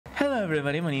Hello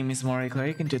everybody, my name is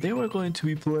MauriCleric and today we're going to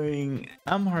be playing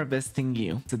I'm Harvesting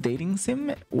You. It's a dating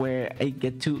sim where I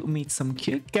get to meet some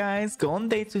cute guys, go on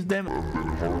dates with them, and then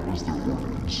harvest their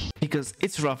organs. Because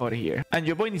it's rough out here and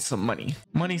your boy needs some money.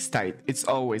 Money's tight, it's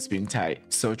always been tight.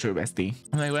 So true, bestie.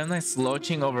 My grandma is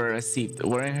slouching over a seat,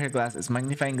 wearing her glasses,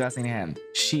 magnifying glass in hand.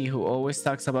 She who always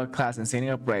talks about class and sitting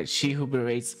upright. She who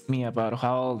berates me about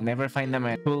how I'll never find a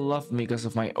man who will love me because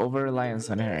of my over-reliance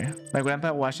on her. My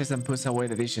grandpa washes and puts away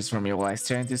the dishes for me while I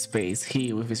stare into space.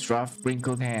 He, with his rough,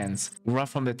 wrinkled hands,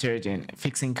 rough from detergent,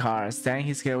 fixing cars, tying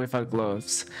his hair without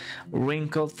gloves,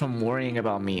 wrinkled from worrying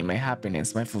about me, my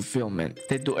happiness, my fulfillment.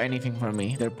 They'd do anything for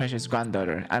me, their precious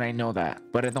granddaughter, and I know that.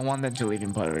 But I don't want them to live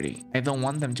in poverty. I don't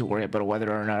want them to worry about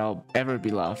whether or not I'll ever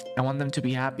be loved. I want them to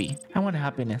be happy. I want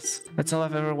happiness. That's all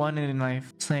I've ever wanted in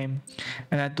life. Same.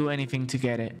 And I'd do anything to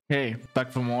get it. Hey,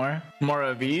 back for more? More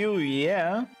of you?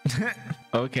 Yeah.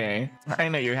 Okay. I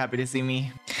know you're happy to see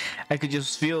me. I could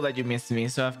just feel that you missed me,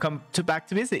 so I've come back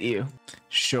to visit you.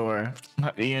 Sure.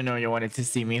 You know you wanted to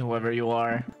see me, whoever you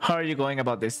are. How are you going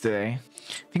about this today?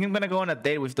 Think I'm gonna go on a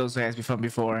date with those guys from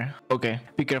before. Okay,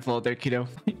 be careful out there, kiddo.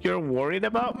 You're worried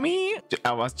about me?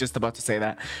 I was just about to say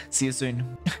that. See you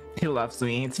soon. He loves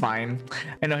me, it's fine.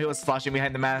 I know he was flashing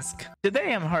behind the mask.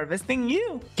 Today I'm harvesting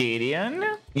you, Gideon.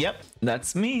 Yep,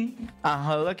 that's me.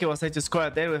 How lucky was I to score a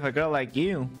date with a girl like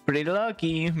you? Pretty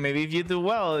lucky. Maybe if you do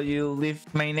well, you'll leave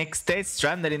my next date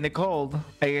stranded in the cold.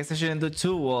 I guess I shouldn't do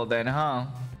too well then, huh?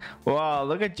 Wow,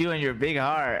 look at you and your big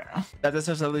heart. That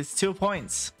deserves at least 2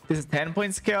 points. This is a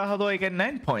 10-point scale. How do I get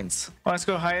 9 points? I want to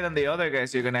score higher than the other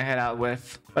guys you're gonna head out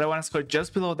with. But I want to score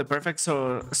just below the perfect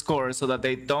score so that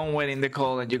they don't wait in the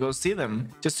cold and you go see them.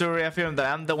 Just to reaffirm that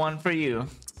I'm the one for you.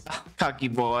 Cocky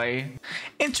boy.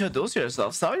 Introduce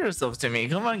yourself. Sell yourself to me.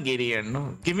 Come on,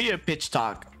 Gideon. Give me your pitch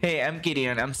talk. Hey, I'm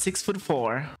Gideon. I'm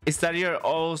 6'4". Is that your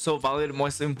also valid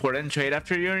most important trait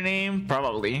after your name?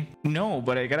 Probably. No,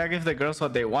 but I gotta give the girls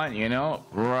what they want, you know?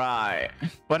 Right.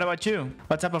 What about you?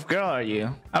 What type of girl are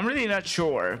you? I'm really not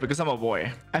sure because I'm a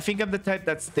boy. I think I'm the type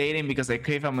that's dating because I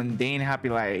crave a mundane, happy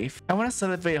life. I want to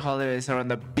celebrate holidays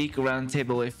around a big round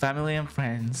table with family and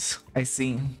friends. I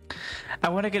see. I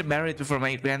want to get married before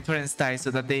my grandparents die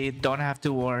so that they don't have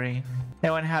to worry. I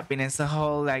want happiness, the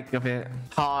whole like of it.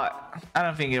 Hot. I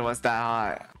don't think it was that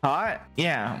hot. Hot?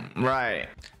 Yeah, right.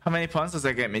 How many points does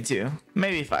that get me to?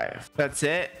 Maybe 5. That's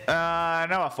it?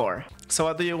 No, a 4. So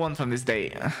what do you want from this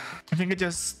date? I think I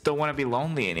just don't want to be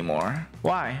lonely anymore.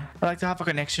 Why? I like to have a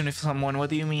connection with someone. What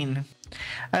do you mean?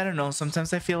 I don't know,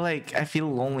 sometimes I feel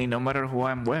lonely no matter who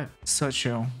I'm with. So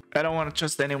true. I don't want to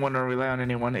trust anyone or rely on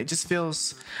anyone. It just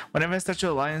feels, whenever I start to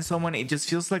rely on someone, it just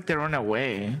feels like they run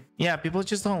away. Yeah, people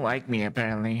just don't like me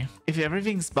apparently. If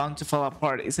everything's bound to fall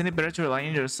apart, isn't it better to rely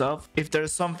on yourself? If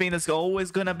there's something that's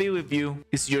always gonna be with you,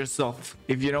 it's yourself.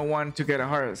 If you don't want to get a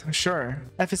heart, sure.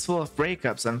 Life is full of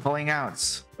breakups and falling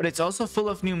outs. But it's also full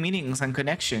of new meanings and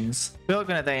connections. We're all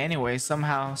gonna die anyway,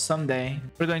 somehow, someday.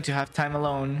 We're going to have time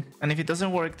alone. And if it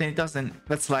doesn't work, then it doesn't.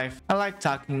 That's life. I like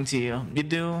talking to you. You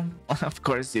do? Of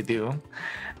course you do.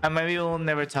 And maybe we'll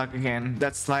never talk again.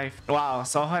 That's life. Wow,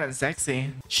 so hot and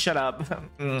sexy. Shut up.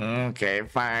 Okay,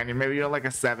 fine. Maybe you're like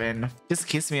a 7. Just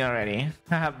kiss me already.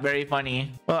 Haha, very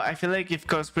funny. Well, I feel like you've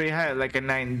goes pretty high, like a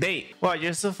 9 date. Wow,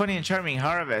 you're so funny and charming,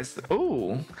 Harvest.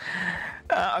 Ooh.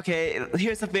 Okay,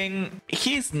 here's the thing.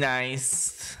 He's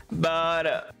nice,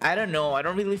 but I don't know. I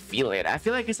don't really feel it. I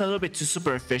feel like it's a little bit too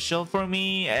superficial for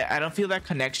me. I don't feel that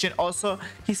connection. Also,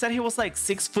 he said he was like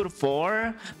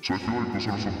 6'4". So I feel like those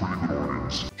are some pretty good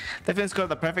organs. Definitely scored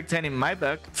the perfect 10 in my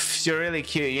book. You're really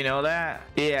cute, you know that?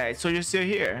 Yeah, so you're still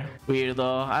here.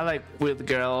 Weirdo. I like weird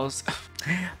girls.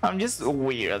 I'm just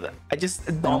weird. I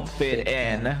just don't fit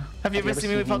in. Have you ever seen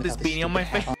me without this beanie on my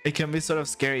face? It can be sort of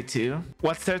scary too.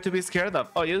 What's there to be scared of?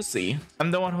 Oh, you'll see.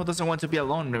 I'm the one who doesn't want to be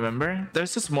alone, remember?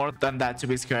 There's just more than that to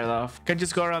be scared of. Can't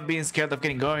just go around being scared of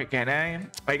getting going, can I?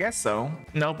 I guess so.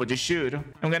 No, but you should.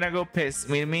 I'm gonna go piss.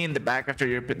 Meet me in the back after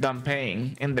you're done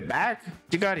paying. In the back?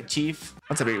 You got it, chief.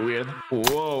 That's a bit weird.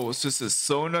 Whoa, this is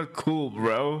so not cool,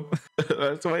 bro.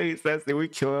 That's why he says that we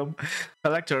kill him. I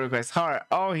like to request heart.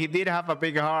 Oh, he did have a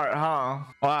big heart, huh?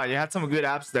 Wow, you had some good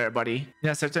abs there, buddy.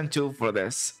 Yeah, certain tool for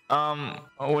this.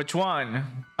 Which one?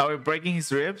 Are we breaking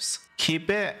his ribs? Keep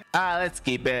it? Let's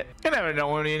keep it. You never know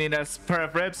when you need a pair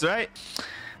of ribs, right?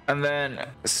 And then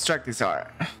strike this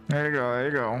heart. There you go, there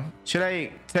you go. Should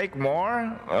I take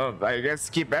more? Oh, I guess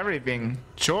keep everything.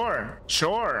 Sure,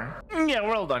 sure. Yeah,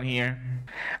 we're all done here.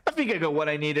 I think I got what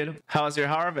I needed. How's your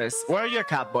harvest? Where are you,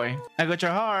 Catboy? I got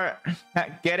your heart.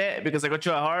 Get it? Because I got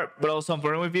you a heart, but also I'm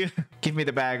pouring with you. Give me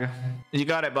the bag. You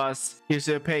got it, boss. Here's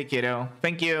your pay, kiddo.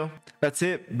 Thank you. That's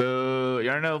it. Boo.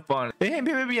 You're no fun. Hey,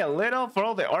 maybe a little for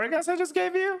all the organs I just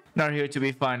gave you? Not here to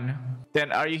be fun.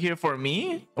 Then are you here for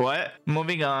me? What?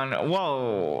 Moving on.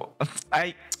 Whoa.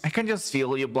 I can just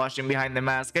feel you blushing behind the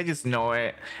mask. I just know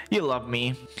it. You love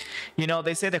me. You know,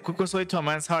 they say the quickest way to a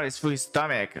man's heart is through his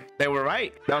stomach. They were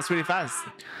right. That was pretty fast.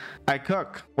 I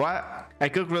cook. What? I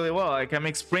cook really well. I can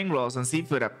make spring rolls and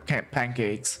seafood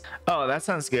pancakes. Oh, that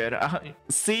sounds good.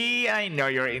 See, I know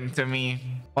you're into me.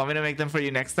 Want me to make them for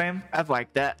you next time? I'd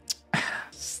like that.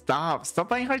 Stop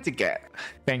playing hard to get.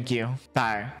 Thank you.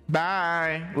 Bye.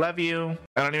 Bye. Love you.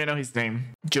 I don't even know his name.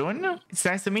 June? It's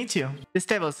nice to meet you. This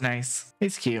table's nice.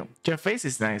 It's cute. Your face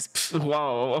is nice. Pfft,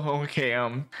 whoa. Okay, I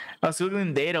was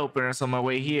googling date openers on my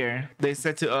way here. They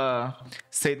said to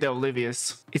say they're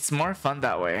oblivious. It's more fun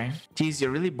that way. Geez, you're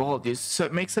really bold. You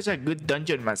make such a good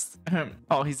dungeon master.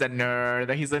 Oh, he's a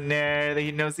nerd. He's a nerd.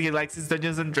 He knows he likes his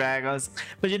Dungeons and Dragons.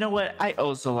 But you know what? I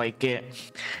also like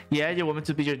it. Yeah, you want me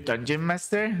to be your dungeon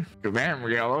master? Damn,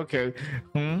 yeah, okay.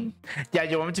 Yeah,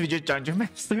 you want me to be your dungeon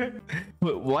master?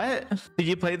 What? Did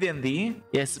you play D&D?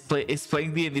 Yes, is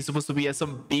playing D&D supposed to be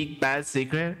some big bad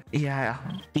secret? Yeah,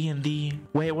 D&D.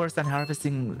 Way worse than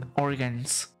harvesting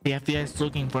organs. The FBI is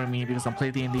looking for me because I'm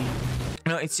playing D&D.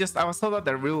 No, it's just I was told that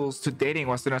the rules to dating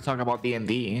was to not talk about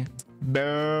D&D.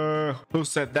 Boo! Who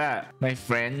said that? My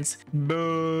friends?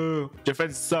 Boo! Your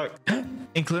friends suck.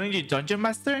 Including your dungeon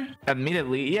master?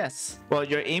 Admittedly, yes. Well,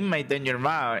 you're inmate, then you're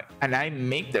out, and I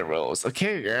make the rules.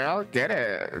 Okay, girl, get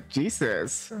it.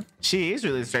 Jesus. She is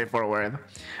really straightforward.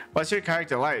 What's your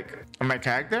character like? My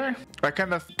character? What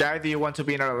kind of guy do you want to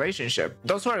be in a relationship?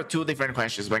 Those were two different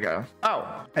questions, my girl.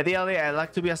 Oh, ideally, I'd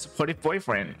like to be a supportive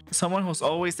boyfriend. Someone who's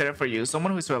always there for you.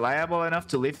 Someone who's reliable enough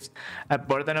to lift a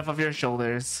burden off of your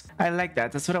shoulders. I like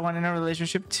that. That's what I want in a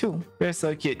relationship too. You're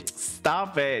so cute.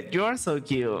 Stop it. You are so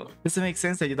cute. Does it make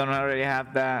sense that you don't already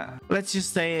have that? Let's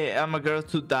just say I'm a girl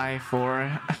to die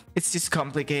for. It's just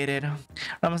complicated.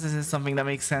 Almost is something that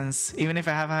makes sense. Even if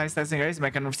I have a high stats and charisma,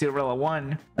 I can still roll a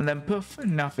 1. And then poof,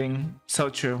 nothing. So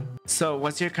true. So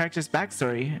what's your character's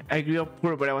backstory? I grew up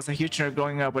poor, but I was a huge nerd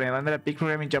growing up when I landed a big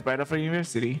programming job right after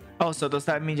university. Oh, so does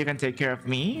that mean you can take care of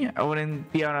me? I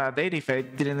wouldn't be on a date if I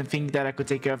didn't think that I could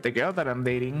take care of the girl that I'm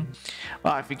dating.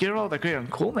 Well, I think you rolled a great on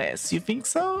coolness. You think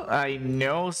so? I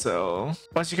know so.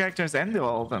 What's your character's end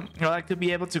goal? I like to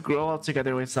be able to grow up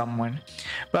together with someone.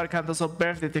 But candles of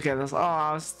birthday together.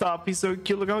 Oh, stop. He's so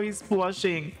cute. Look how he's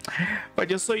blushing. But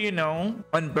just so you know,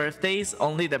 on birthdays,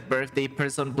 only the birthday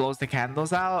person blows the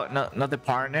candles out, not the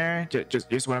partner.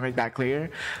 Just want to make that clear.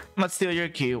 But still, you're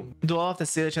cute. Do all of the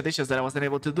silly traditions that I wasn't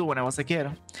able to do when I was a kid.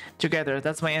 Together,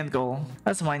 that's my end goal.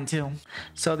 That's mine too.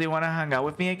 So do you want to hang out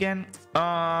with me again?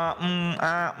 I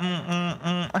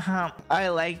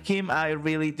like him. I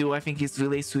really do. I think he's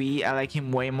really sweet. I like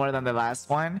him way more than the last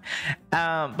one.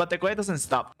 But the guy doesn't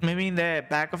stop. Maybe in the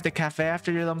back of the cafe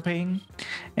after you're done paying.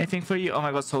 Anything for you? Oh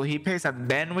my god, so he pays and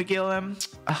then we kill him?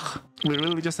 Ugh, we're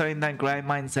really just having that grind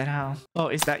mindset, huh? Oh,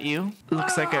 is that you?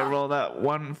 Looks like I rolled that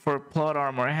 1 for plot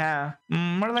armor, huh?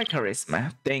 More like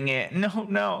charisma. Dang it.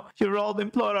 No. You rolled in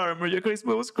plot armor. Your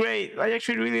charisma was great. I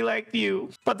actually really liked you.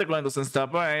 But the grind doesn't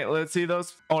stop. Alright, let's see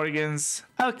those organs.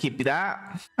 I'll keep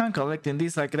that. I'm collecting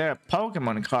these like they're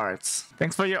Pokemon cards.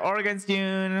 Thanks for your organs,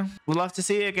 June. Would love to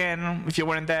see you again if you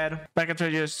weren't dead. Back after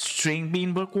your string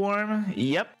bean bookworm?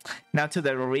 Yep. Now to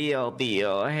the real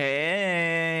deal.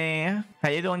 Hey. How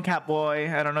you doing,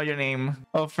 Catboy? I don't know your name.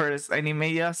 Oh, first, I need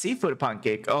me a seafood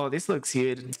pancake. Oh, this looks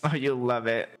good. Oh, you'll love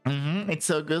it. It's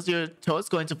so good your toe's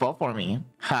going to fall for me.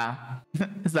 Huh?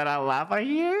 Is that a laugh I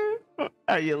hear?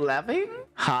 Are you laughing?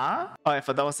 Huh? Oh, I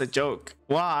thought that was a joke.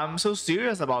 Wow, I'm so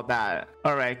serious about that.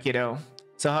 Alright, kiddo.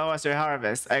 So how was your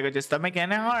harvest? I got your stomach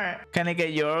and a heart. Can I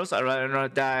get yours? I'd rather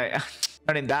not die.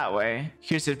 Not in that way.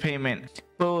 Here's your payment.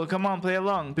 Oh, come on, play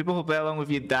along. People who play along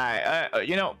with you die.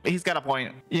 You know, he's got a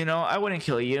point. You know, I wouldn't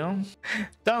kill you.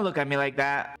 Don't look at me like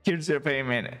that. Here's your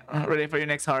payment. Ready for your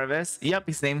next harvest? Yep,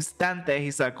 his name's Dante.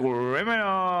 He's a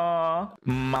criminal.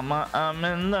 Mama, I'm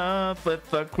in love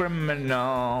with a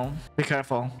criminal. Be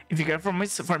careful. If you care for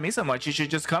me so much, you should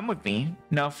just come with me.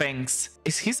 No thanks.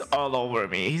 He's all over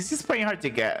me. He's just playing hard to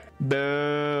get.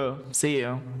 Boo. See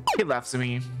you. He laughs at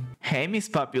me. Hey, Miss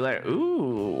Popular.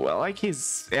 Ooh, I like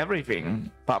his everything.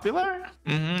 Popular?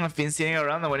 I've been sitting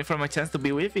around and waiting for my chance to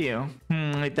be with you.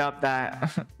 I doubt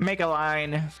that. Make a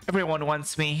line. Everyone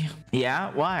wants me.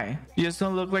 Yeah? Why? You just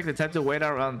don't look like the type to wait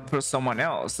around for someone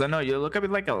else. No, you look a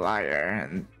bit like a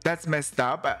liar. That's messed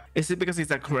up. Is it because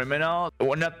he's a criminal?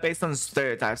 Well, not based on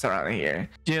stereotypes around here.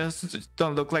 You just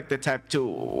don't look like the type to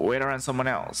wait around someone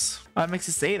else. What makes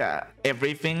you say that?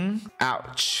 Everything?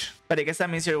 Ouch. But I guess that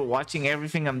means you're watching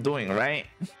everything I'm doing, right?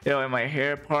 You know, my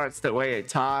hair parts, the way I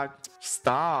talk.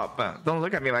 Stop. Don't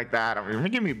look at me like that. You're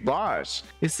making me blush.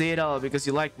 You see it all because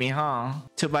you like me, huh?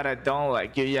 Too bad I don't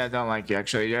like you. Yeah, I don't like you,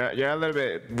 actually. You're a little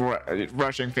bit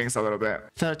rushing things a little bit.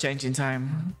 So changing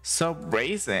time. So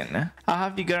brazen. How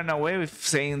have you gotten away with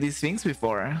saying these things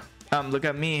before? Look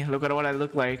at me. Look at what I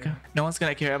look like. No one's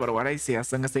gonna care about what I see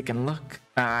as long as they can look.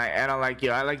 I don't like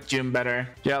you. I like June better.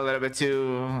 You're a little bit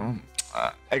too...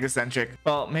 eccentric.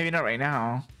 Well, maybe not right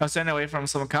now. I was running away from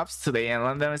some cops today and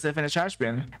landed myself in a trash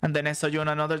bin. And then I saw you on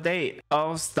another date.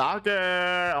 Oh,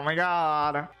 stalker! Oh my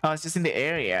god. I was just in the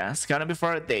area, scouting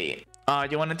before a date.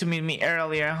 You wanted to meet me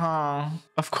earlier, huh?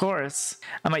 Of course.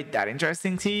 Am I that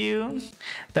interesting to you?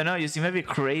 Don't know, you seem a bit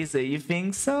crazy. You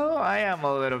think so? I am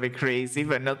a little bit crazy,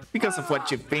 but not because of what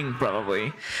you think,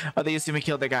 probably. Or did you see me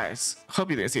kill the guys? Hope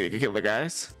you didn't see me kill the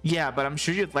guys. Yeah, but I'm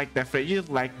sure you'd like that, Fred. You'd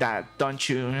like that, don't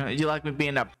you? You like me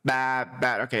being a bad...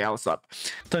 Okay, I'll stop.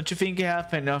 Don't you think you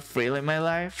have enough thrill in my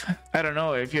life? I don't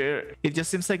know, if you're... It just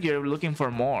seems like you're looking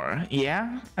for more.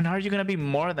 Yeah? And how are you gonna be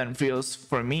more than thrills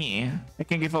for me? I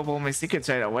can give up all my secrets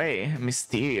right away.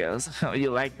 Mysterious.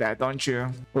 You like that, don't you?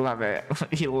 Love it.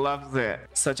 He loves it.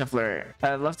 Such a flirt.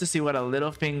 I'd love to see what a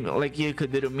little thing like you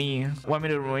could do to me. Want me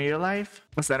to ruin your life?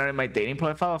 Was that on my dating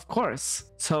profile? Of course.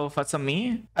 So, thoughts on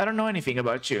me? I don't know anything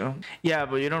about you. Yeah,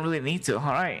 but you don't really need to,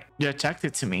 alright? You're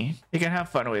attracted to me. You can have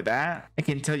fun with that. I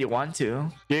can tell you want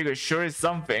to. Jaeger sure is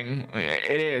something.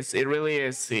 It is. It really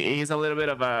is. He's a little bit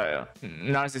of a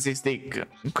narcissistic,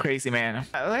 crazy man.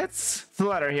 Let's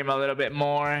flatter him a little bit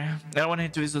more. I don't want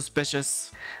him to be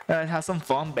suspicious. Have some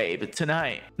fun, babe,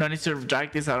 tonight. No need to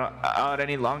drag this out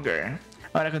any longer.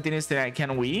 I wanna continue tonight,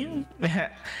 can we?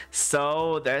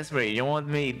 So desperate, you want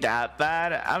me that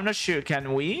bad? I'm not sure,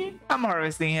 can we? I'm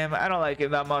harvesting him, I don't like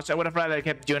him that much. I would have rather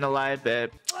kept June alive,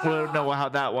 but we'll know how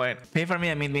that went. Pay for me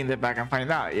and meet me in the back and find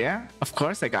out, yeah? Of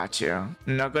course I got you.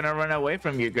 Not gonna run away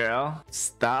from you, girl.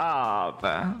 Stop.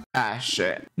 Ah,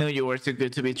 shit. Knew you were too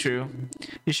good to be true.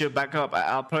 You should back up,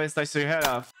 I'll probably slice your head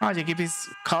off. How'd you keep his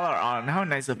collar on? How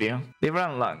nice of you. Liver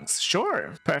and lungs,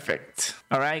 sure. Perfect.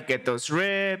 Alright, get those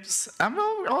ribs. I'm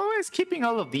always keeping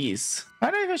all of these. I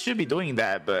don't know if I should be doing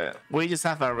that, but we just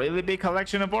have a really big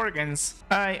collection of organs.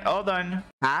 Alright, all done.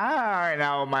 Ah,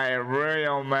 now my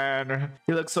real man.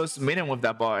 You look so smitten with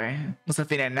that boy. Must have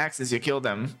been an act since you killed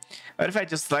him. What if I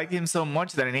just liked him so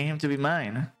much that I need him to be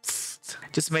mine?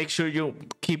 Just make sure you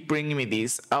keep bringing me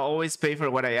these. I'll always pay for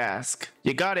what I ask.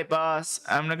 You got it, boss.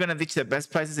 I'm not gonna ditch the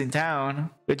best prices in town.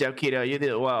 Good job, kiddo. You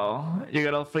did well. You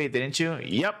got all three, didn't you?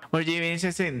 Yep. Were you even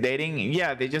interested in dating?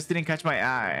 Yeah, they just didn't catch my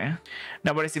eye.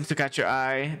 Nobody seems to catch your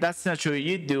eye. That's not true.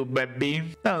 You do, baby.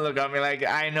 Don't look at me like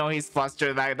I know he's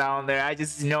flustered back down there. I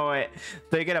just know it.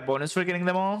 Do you get a bonus for getting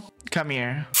them all? Come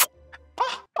here.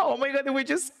 Oh my god, did we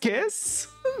just kiss?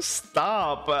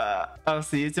 Stop. I'll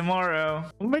see you tomorrow.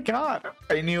 Oh my god.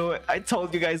 I knew it. I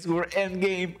told you guys we were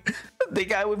endgame. The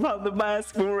guy without the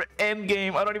mask, we were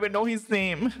endgame. I don't even know his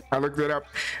name. I looked it up.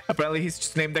 Apparently he's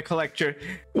just named the collector.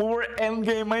 We were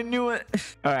endgame. I knew it.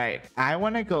 Alright, I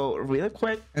want to go really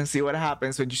quick and see what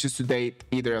happens when you choose to date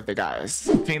either of the guys.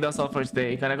 I think that's all for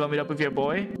today. Can I go meet up with your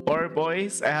boy? Or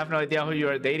boys? I have no idea who you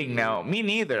are dating now. Me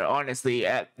neither, honestly.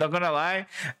 Not gonna lie,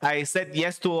 I said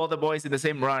yes to all the boys in the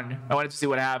same run. I wanted to see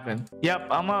what happened. Yep,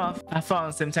 I'm off. Have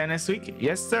fun. Same time next week?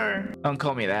 Yes, sir. Don't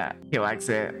call me that. He likes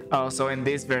it. Also, in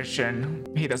this version,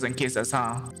 he doesn't kiss us,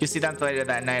 huh? You see Dante later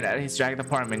that night at his dragged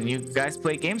apartment. You guys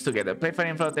play games together. Play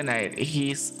fighting throughout the night.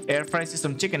 He's air fries you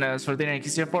some chicken nuggets for dinner and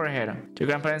kiss your forehead. Your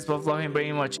grandparents both love him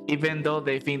very much, even though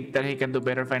they think that he can do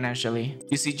better financially.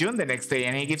 You see June the next day,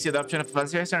 and he gives you the option of a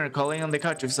fancy restaurant or calling on the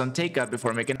couch with some takeout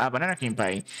before making a banana cream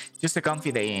pie. Just a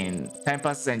comfy day in. Time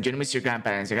passes and June meets your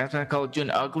grandparents. Your grandparents call June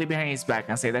ugly behind his back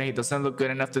and say that he doesn't look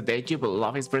good enough to date you, but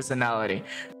love his personality.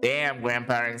 Damn,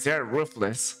 grandparents, they're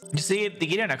ruthless. You see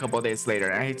Gideon a couple days days later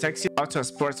and he takes you out to a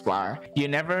sports bar. You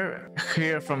never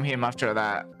hear from him after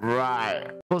that. Right.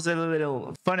 It was a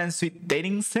little fun and sweet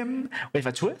dating sim with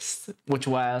a twist, which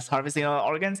was harvesting all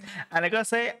organs. And I gotta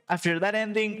say, after that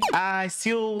ending, I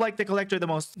still like the collector the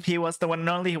most. He was the one and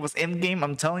only. He was in game,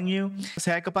 I'm telling you.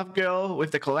 Psychopath girl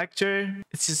with the collector.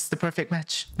 It's just the perfect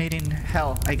match. Made in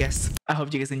hell, I guess. I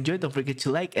hope you guys enjoyed. Don't forget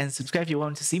to like and subscribe if you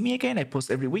want to see me again. I post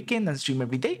every weekend and stream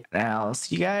every day. And I'll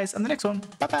see you guys on the next one.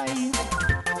 Bye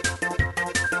bye.